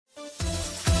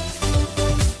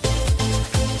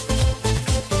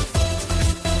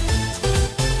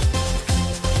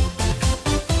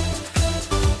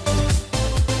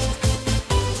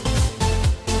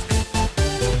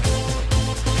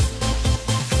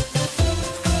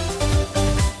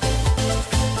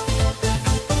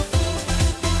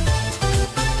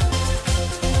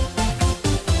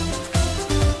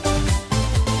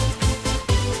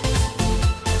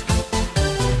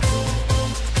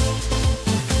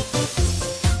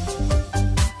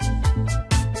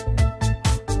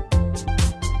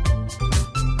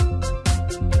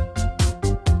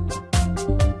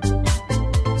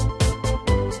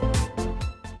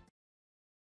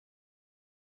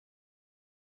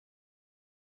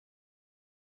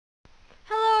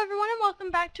welcome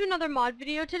back to another mod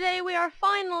video. Today we are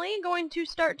finally going to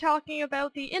start talking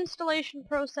about the installation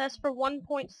process for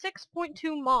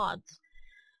 1.6.2 mods.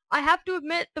 I have to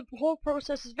admit the whole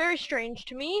process is very strange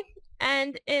to me,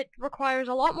 and it requires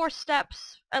a lot more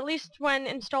steps, at least when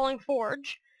installing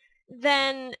Forge,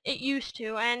 than it used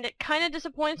to, and it kind of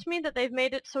disappoints me that they've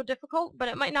made it so difficult, but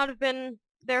it might not have been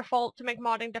their fault to make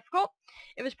modding difficult.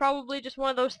 It was probably just one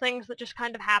of those things that just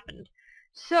kind of happened.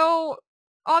 So,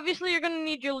 obviously you're going to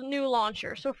need your new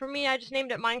launcher. So for me, I just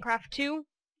named it Minecraft 2.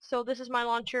 So this is my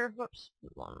launcher. Whoops.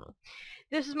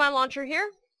 This is my launcher here.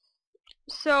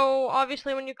 So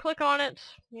obviously when you click on it,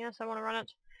 yes, I want to run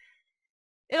it,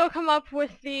 it'll come up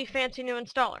with the fancy new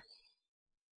installer.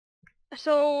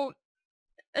 So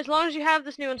as long as you have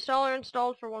this new installer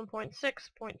installed for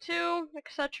 1.6.2,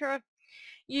 etc.,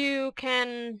 you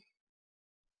can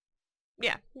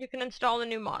install the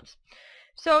new mods.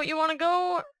 So you want to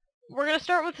go, we're going to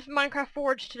start with Minecraft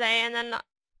Forge today, and then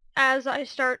as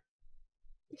the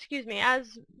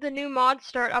new mods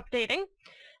start updating,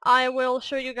 I will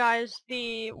show you guys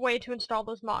the way to install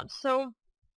those mods. So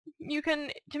you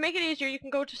can, to make it easier, you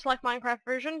can go to select Minecraft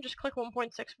version, just click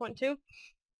 1.6.2,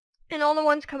 and all the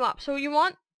ones come up. So you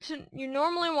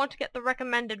normally want to get the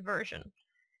recommended version,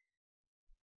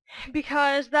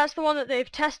 because that's the one that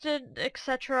they've tested,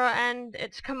 etc., and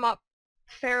it's come up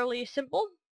fairly simple.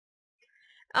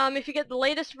 If you get the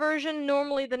latest version,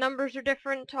 normally the numbers are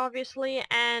different, obviously,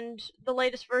 and the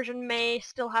latest version may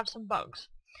still have some bugs.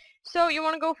 So you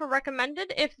want to go for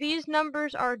recommended. If these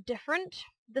numbers are different,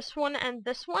 this one and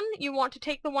this one, you want to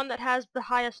take the one that has the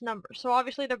highest number. So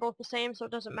obviously they're both the same, so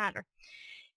it doesn't matter.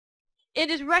 It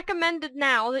is recommended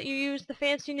now that you use the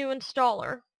fancy new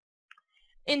installer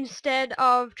instead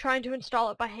of trying to install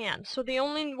it by hand. So the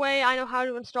only way I know how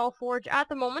to install Forge at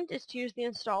the moment is to use the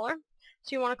installer.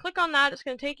 So you want to click on that. It's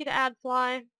going to take you to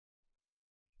AdFly.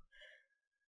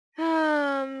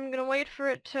 I'm going to wait for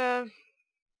it to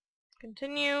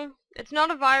continue. It's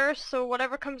not a virus, so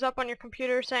whatever comes up on your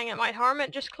computer saying it might harm it,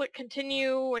 just click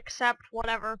continue, accept,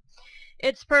 whatever.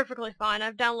 It's perfectly fine.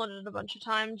 I've downloaded it a bunch of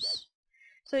times.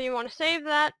 So you want to save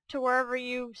that to wherever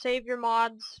you save your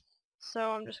mods. So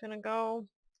I'm just going to go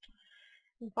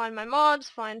and find my mods,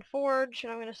 find Forge,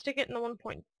 and I'm going to stick it in the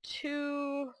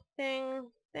 1.2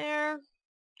 thing there.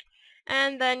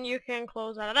 And then you can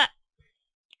close out of that.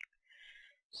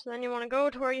 So then you want to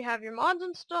go to where you have your mods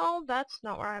installed. That's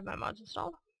not where I have my mods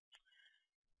installed.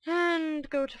 And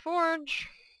go to Forge,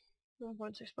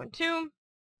 1.6.2,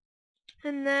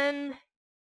 and then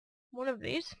one of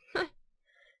these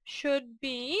should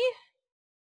be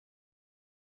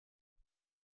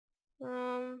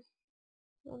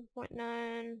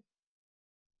 1.9.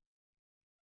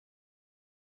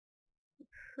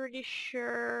 Pretty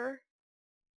sure.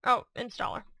 Oh,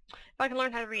 installer. If I can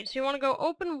learn how to read. So you want to go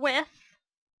open with,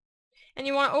 and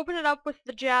you want to open it up with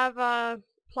the Java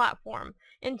platform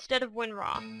instead of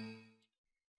WinRAR.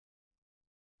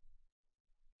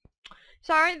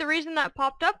 Sorry, the reason that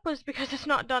popped up was because it's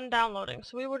not done downloading.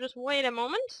 So we will just wait a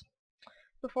moment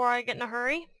before I get in a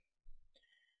hurry.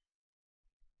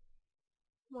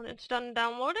 When it's done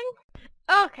downloading.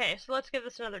 Okay, so let's give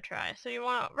this another try. So you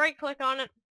want to right click on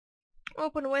it,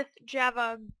 open with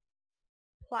Java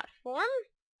platform,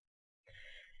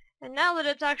 and now that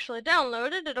it's actually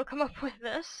downloaded, it'll come up with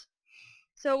this.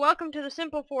 So welcome to the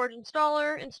Simple Forge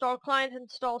installer. Install client,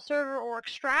 install server, or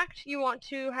extract. You want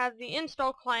to have the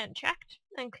install client checked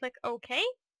and click OK.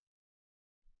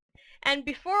 And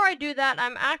before I do that,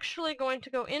 I'm actually going to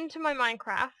go into my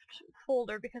Minecraft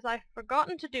folder because I've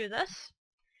forgotten to do this,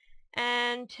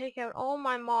 and take out all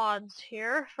my mods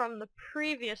here from the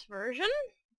previous version,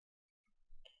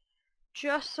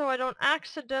 just so I don't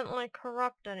accidentally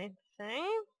corrupt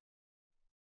anything.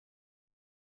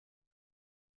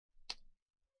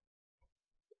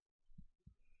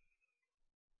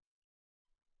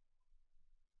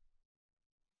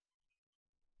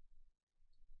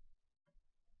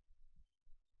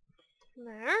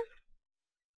 There.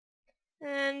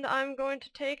 And I'm going to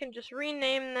take and just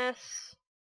rename this,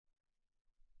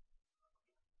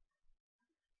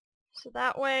 so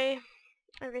that way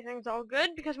everything's all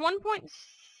good, because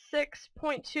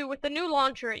 1.6.2 with the new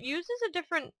launcher, it uses a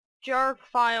different jar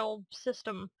file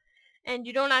system, and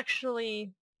you don't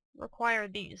actually require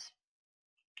these.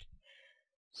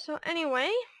 So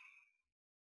anyway,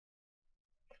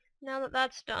 now that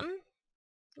that's done,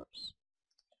 oops,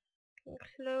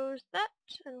 close that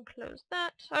and close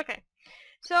that. Okay,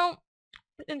 so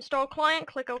install client,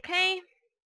 click OK.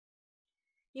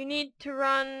 You need to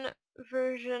run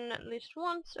version at least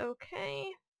once.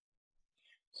 Okay.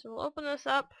 So we'll open this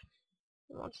up.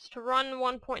 It wants us to run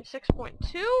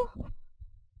 1.6.2.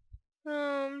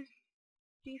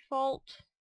 Default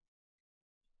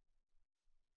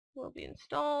will be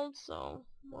installed, so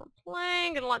more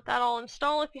playing, and let that all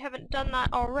install if you haven't done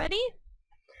that already.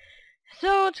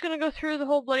 So it's going to go through the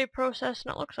whole bloody process,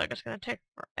 and it looks like it's going to take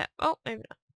forever. Oh, maybe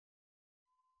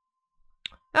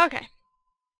not. Okay.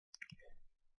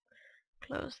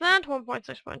 Close that.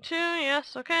 1.6.2.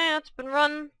 Yes, okay, that's been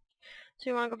run. So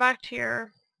you want to go back to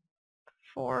your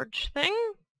Forge thing.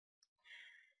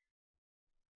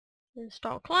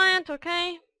 Install client,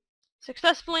 okay.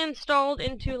 Successfully installed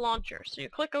into launcher. So you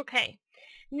click OK.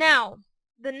 Now,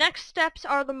 the next steps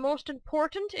are the most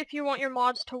important if you want your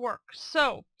mods to work.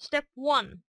 So, step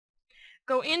 1.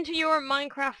 Go into your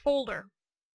Minecraft folder.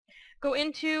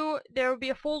 There will be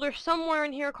a folder somewhere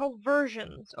in here called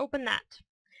versions. Open that.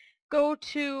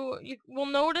 You will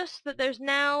notice that there's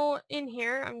now in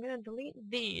here, I'm going to delete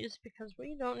these because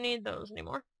we don't need those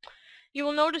anymore. You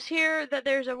will notice here that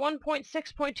there's a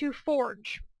 1.6.2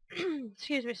 Forge.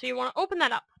 Excuse me, so you want to open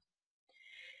that up.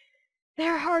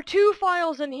 There are 2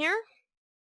 files in here.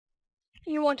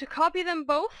 You want to copy them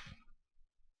both.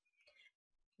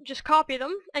 Just copy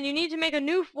them, and you need to make a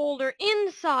new folder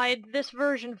inside this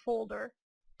version folder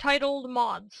titled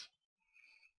mods.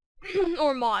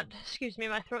 Or mod. Excuse me,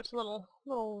 my throat's a little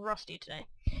rusty today.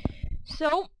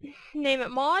 So, name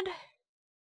it mod.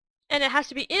 And it has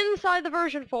to be inside the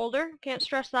version folder. Can't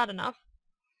stress that enough.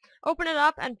 Open it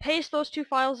up and paste those 2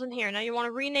 files in here. Now you want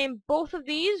to rename both of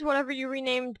these whatever you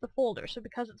renamed the folder. So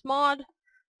because it's mod, I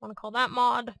want to call that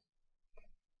mod.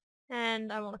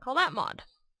 And I want to call that mod.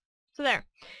 So there.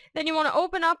 Then you want to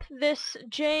open up this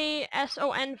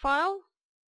JSON file.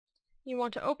 You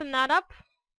want to open that up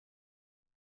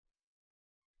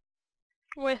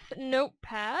with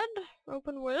Notepad.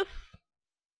 Open with.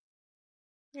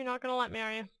 You're not going to let me,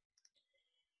 are you?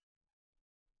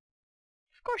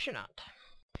 Of course you're not.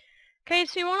 Okay,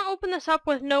 so you want to open this up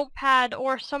with Notepad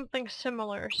or something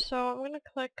similar. So I'm going to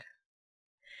click.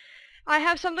 I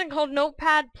have something called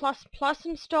Notepad++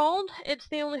 installed. It's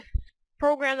the only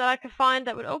program that I could find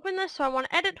that would open this, so I want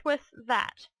to edit with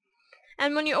that.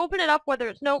 And when you open it up, whether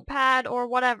it's Notepad or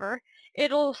whatever,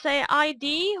 it'll say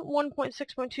ID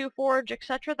 1.6.2 Forge,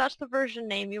 etc. That's the version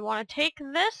name. You want to take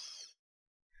this,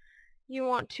 you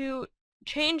want to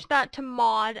change that to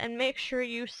mod, and make sure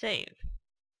you save.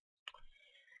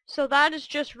 So that is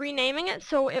just renaming it,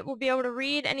 so it will be able to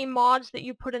read any mods that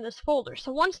you put in this folder.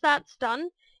 So once that's done,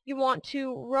 you want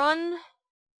to run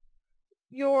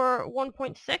your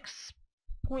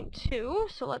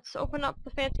 1.6.2. So let's open up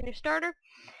the fancy new starter.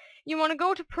 You want to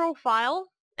go to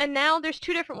Profile, and now there's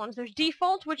 2 different ones. There's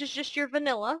Default, which is just your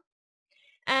vanilla,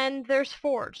 and there's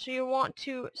Forge. So you want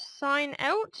to sign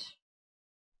out.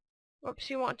 Oops,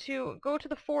 you want to go to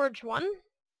the Forge one,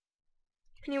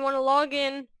 and you want to log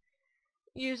in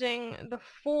using the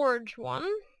Forge one.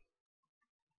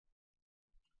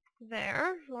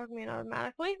 There, log me in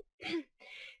automatically.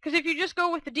 Because if you just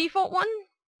go with the default one,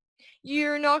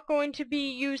 you're not going to be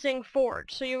using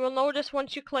Forge. So you will notice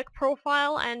once you click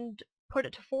Profile and put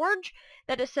it to Forge,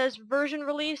 that it says version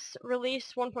release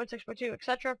 1.6.2,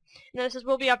 etc. And then it says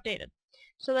will be updated.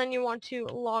 So then you want to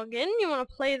log in, you want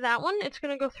to play that one. It's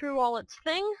going to go through all its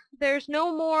thing. There's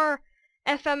no more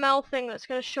FML thing that's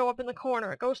going to show up in the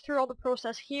corner. It goes through all the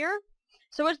process here.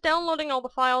 So it's downloading all the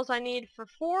files I need for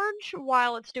Forge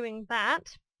while it's doing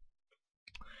that.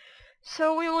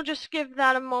 So we will just give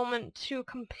that a moment to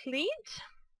complete.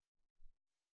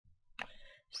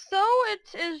 So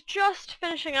it is just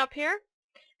finishing up here,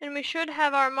 and we should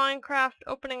have our Minecraft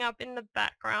opening up in the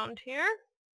background here.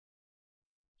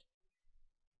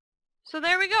 So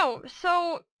there we go.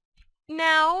 So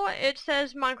now it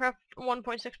says Minecraft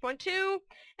 1.6.2,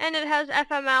 and it has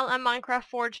FML and Minecraft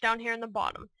Forge down here in the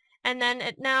bottom. And then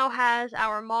it now has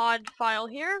our mod file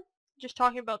here, just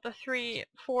talking about the 3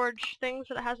 Forge things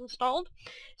that it has installed.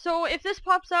 So if this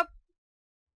pops up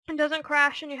and doesn't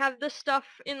crash and you have this stuff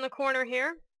in the corner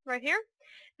here, right here,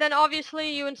 then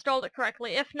obviously you installed it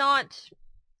correctly. If not,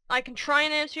 I can try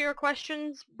and answer your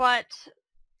questions, but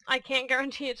I can't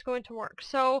guarantee it's going to work.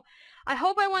 So I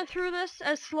hope I went through this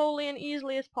as slowly and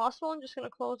easily as possible. I'm just going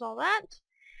to close all that.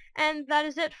 And that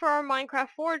is it for our Minecraft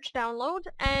Forge download,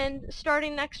 and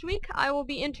starting next week I will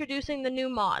be introducing the new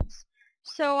mods.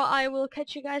 So I will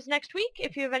catch you guys next week.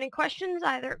 If you have any questions,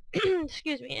 either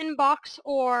excuse me, inbox,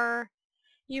 or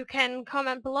you can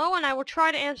comment below and I will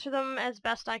try to answer them as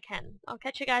best I can. I'll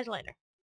catch you guys later.